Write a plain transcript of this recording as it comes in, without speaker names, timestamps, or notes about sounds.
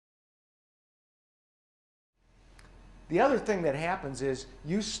The other thing that happens is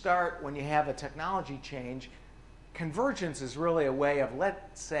you start, when you have a technology change, convergence is really a way of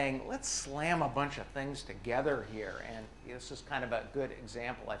saying, let's slam a bunch of things together here. And this is kind of a good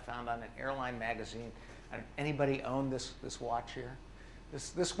example I found on an airline magazine. Anybody own this watch here?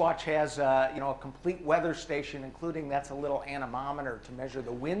 This watch has a complete weather station, including that's a little anemometer to measure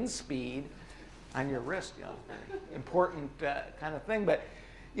the wind speed on your wrist. Important kind of thing. But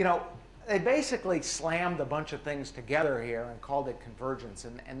they basically slammed a bunch of things together here and called it convergence.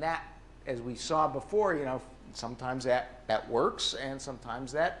 And that, as we saw before, sometimes that works and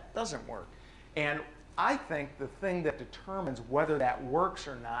sometimes that doesn't work. And I think the thing that determines whether that works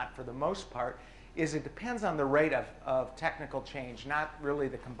or not, for the most part, is it depends on the rate of technical change, not really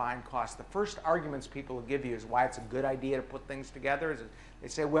the combined cost. The first arguments people will give you is why it's a good idea to put things together. Is they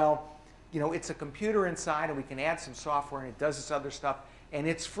say, well, it's a computer inside and we can add some software and it does this other stuff and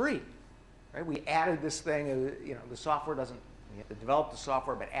it's free. Right? We added this thing, the software doesn't, you have to develop the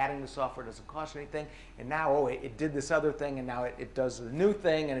software, but adding the software doesn't cost anything. And now, it did this other thing and now it does the new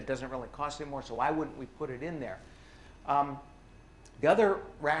thing and it doesn't really cost anymore, so why wouldn't we put it in there? The other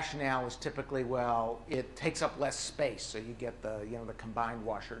rationale is typically, well, it takes up less space, so you get the combined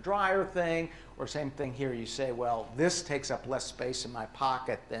washer-dryer thing, or same thing here. You say, well, this takes up less space in my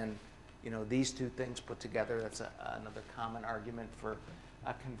pocket than these two things put together. That's another common argument for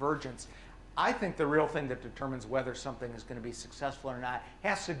convergence. I think the real thing that determines whether something is going to be successful or not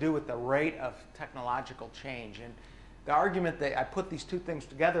has to do with the rate of technological change. And the argument that I put these two things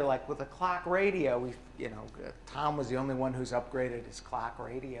together, like with a clock radio, Tom was the only one who's upgraded his clock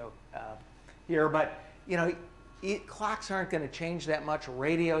radio here, but clocks aren't going to change that much.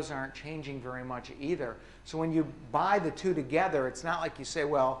 Radios aren't changing very much either. So when you buy the two together, it's not like you say,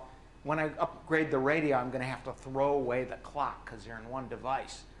 well, when I upgrade the radio, I'm going to have to throw away the clock because they're in one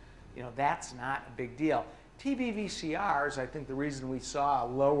device. That's not a big deal. TV VCRs, I think the reason we saw a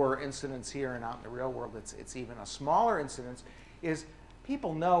lower incidence here and out in the real world, it's even a smaller incidence, is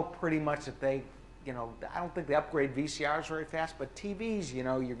people know pretty much that they, I don't think they upgrade VCRs very fast, but TVs,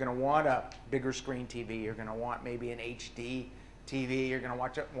 you're going to want a bigger screen TV. You're going to want maybe an HD TV. You're going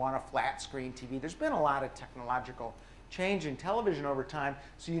to want a flat screen TV. There's been a lot of technological change in television over time.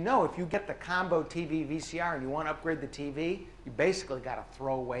 So if you get the combo TV VCR and you want to upgrade the TV, you basically got to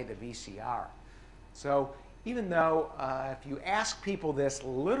throw away the VCR. So even though if you ask people this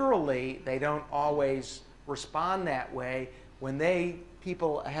literally, they don't always respond that way. When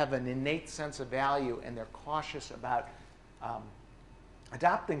people have an innate sense of value and they're cautious about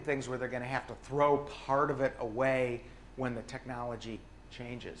adopting things where they're going to have to throw part of it away when the technology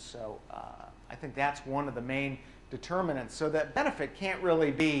changes. So I think that's one of the main determinants. So that benefit can't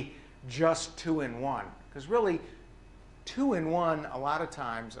really be just 2-in-1, because really 2-in-1 a lot of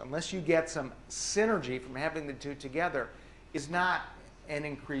times, unless you get some synergy from having the two together, is not an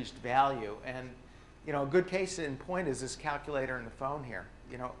increased value. And a good case in point is this calculator and the phone here.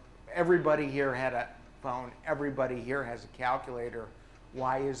 Everybody here had a phone. Everybody here has a calculator.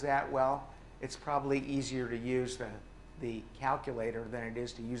 Why is that? Well, it's probably easier to use the calculator than it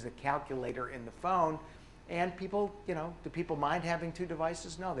is to use the calculator in the phone. And people, do people mind having two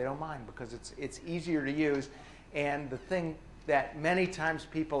devices? No, they don't mind, because it's easier to use. And the thing that many times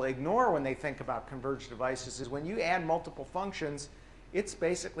people ignore when they think about converged devices is when you add multiple functions, it's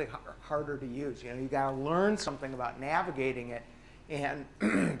basically harder to use. You got to learn something about navigating it, and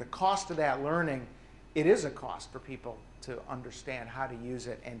the cost of that learning, it is a cost for people to understand how to use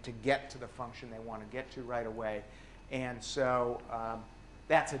it and to get to the function they want to get to right away. And so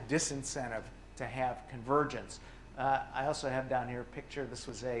that's a disincentive to have convergence. I also have down here a picture. This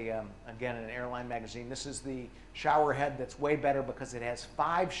was again, an airline magazine. This is the shower head that's way better because it has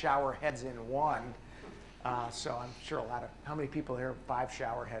 5 shower heads in one. So I'm sure how many people here have 5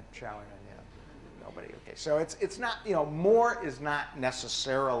 shower head showering? Nobody. Okay, so it's not, more is not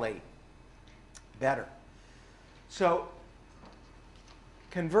necessarily better. So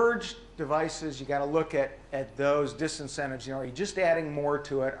converged devices, you got to look at those disincentives. Are you just adding more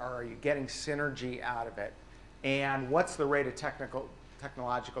to it, or are you getting synergy out of it? And what's the rate of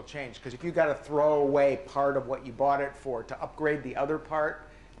technological change? Because if you've got to throw away part of what you bought it for to upgrade the other part,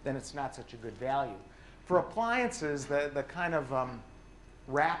 then it's not such a good value. For appliances, the kind of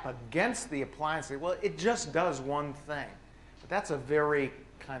rap against the appliance, well, it just does one thing. But that's a very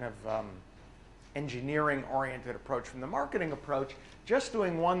kind of engineering-oriented approach. From the marketing approach, just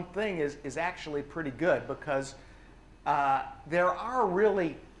doing one thing is actually pretty good, because there are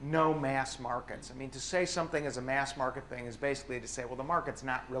really no mass markets. I mean, to say something is a mass market thing is basically to say, well, the market's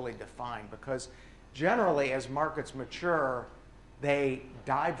not really defined, because generally as markets mature, they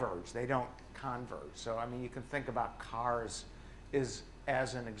diverge. They don't converge. So I mean, you can think about cars as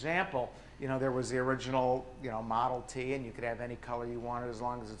an example. You know, there was the original, you know, Model T, and you could have any color you wanted as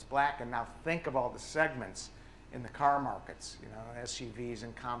long as it's black. And now think of all the segments in the car markets. You know, SUVs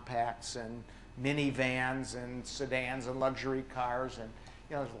and compacts and minivans and sedans and luxury cars, and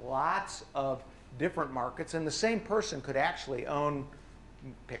you know, there's lots of different markets. And the same person could actually own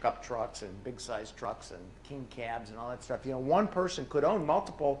pickup trucks and big size trucks and king cabs and all that stuff. You know, one person could own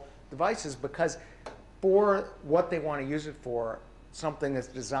multiple devices because for what they want to use it for, something that's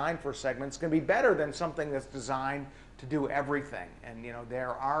designed for segments is going to be better than something that's designed to do everything. And you know, there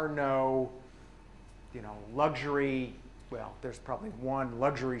are no, you know, luxury, well, there's probably one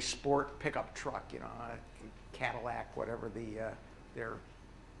luxury sport pickup truck, you know, a Cadillac, whatever their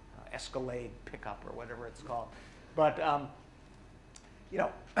Escalade pickup or whatever it's called. But you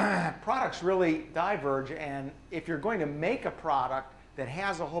know, products really diverge, and if you're going to make a product that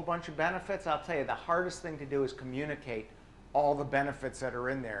has a whole bunch of benefits, I'll tell you the hardest thing to do is communicate all the benefits that are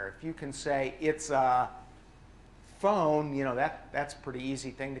in there. If you can say it's a phone, you know, that's a pretty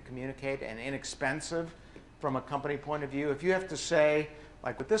easy thing to communicate and inexpensive from a company point of view. If you have to say,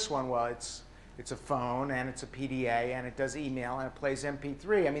 like with this one, well, it's a phone and it's a PDA and it does email and it plays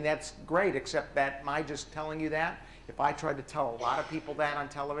MP3. I mean, that's great, except that my just telling you that, if I tried to tell a lot of people that on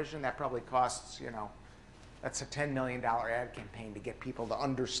television, that probably costs, you know, that's a $10 million ad campaign to get people to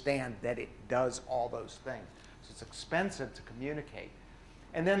understand that it does all those things. So it's expensive to communicate.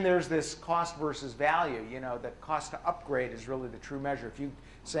 And then there's this cost versus value. You know, the cost to upgrade is really the true measure. If you're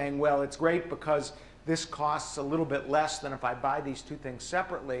saying, well, it's great because this costs a little bit less than if I buy these two things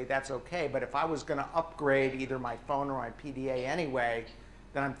separately, that's okay. But if I was going to upgrade either my phone or my PDA anyway,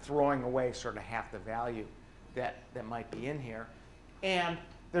 then I'm throwing away sort of half the value that might be in here. And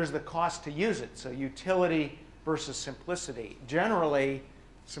there's the cost to use it. So utility versus simplicity. Generally,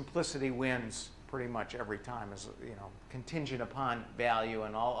 simplicity wins pretty much every time, as you know, contingent upon value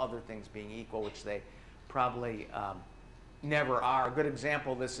and all other things being equal, which they probably never are. A good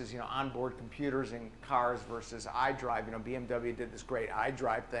example of this is, you know, onboard computers in cars versus iDrive. You know, BMW did this great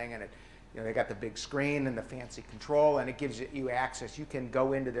iDrive thing, and it, you know, they got the big screen and the fancy control, and it gives you access. You can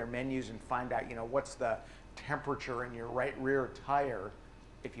go into their menus and find out, you know, what's the temperature in your right rear tire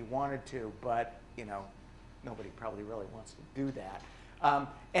if you wanted to, but you know, nobody probably really wants to do that.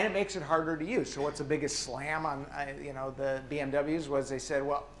 And it makes it harder to use. So what's the biggest slam on you know, the BMWs was they said,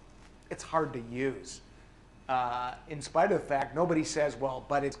 well, it's hard to use. In spite of the fact, nobody says, well,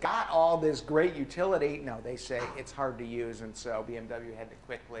 but it's got all this great utility. No, they say it's hard to use, and so BMW had to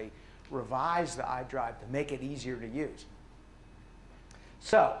quickly revise the iDrive to make it easier to use.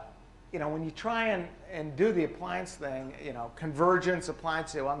 So, you know, when you try and do the appliance thing, you know, convergence,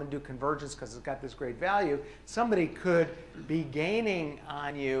 appliance, say, well, I'm going to do convergence because it's got this great value. Somebody could be gaining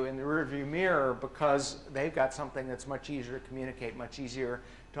on you in the rearview mirror because they've got something that's much easier to communicate, much easier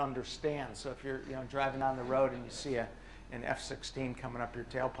to understand. So if you're, you know, driving down the road and you see an F-16 coming up your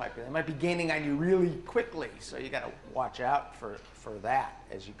tailpipe, they might be gaining on you really quickly. So you got to watch out for that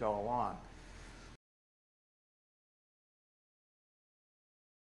as you go along.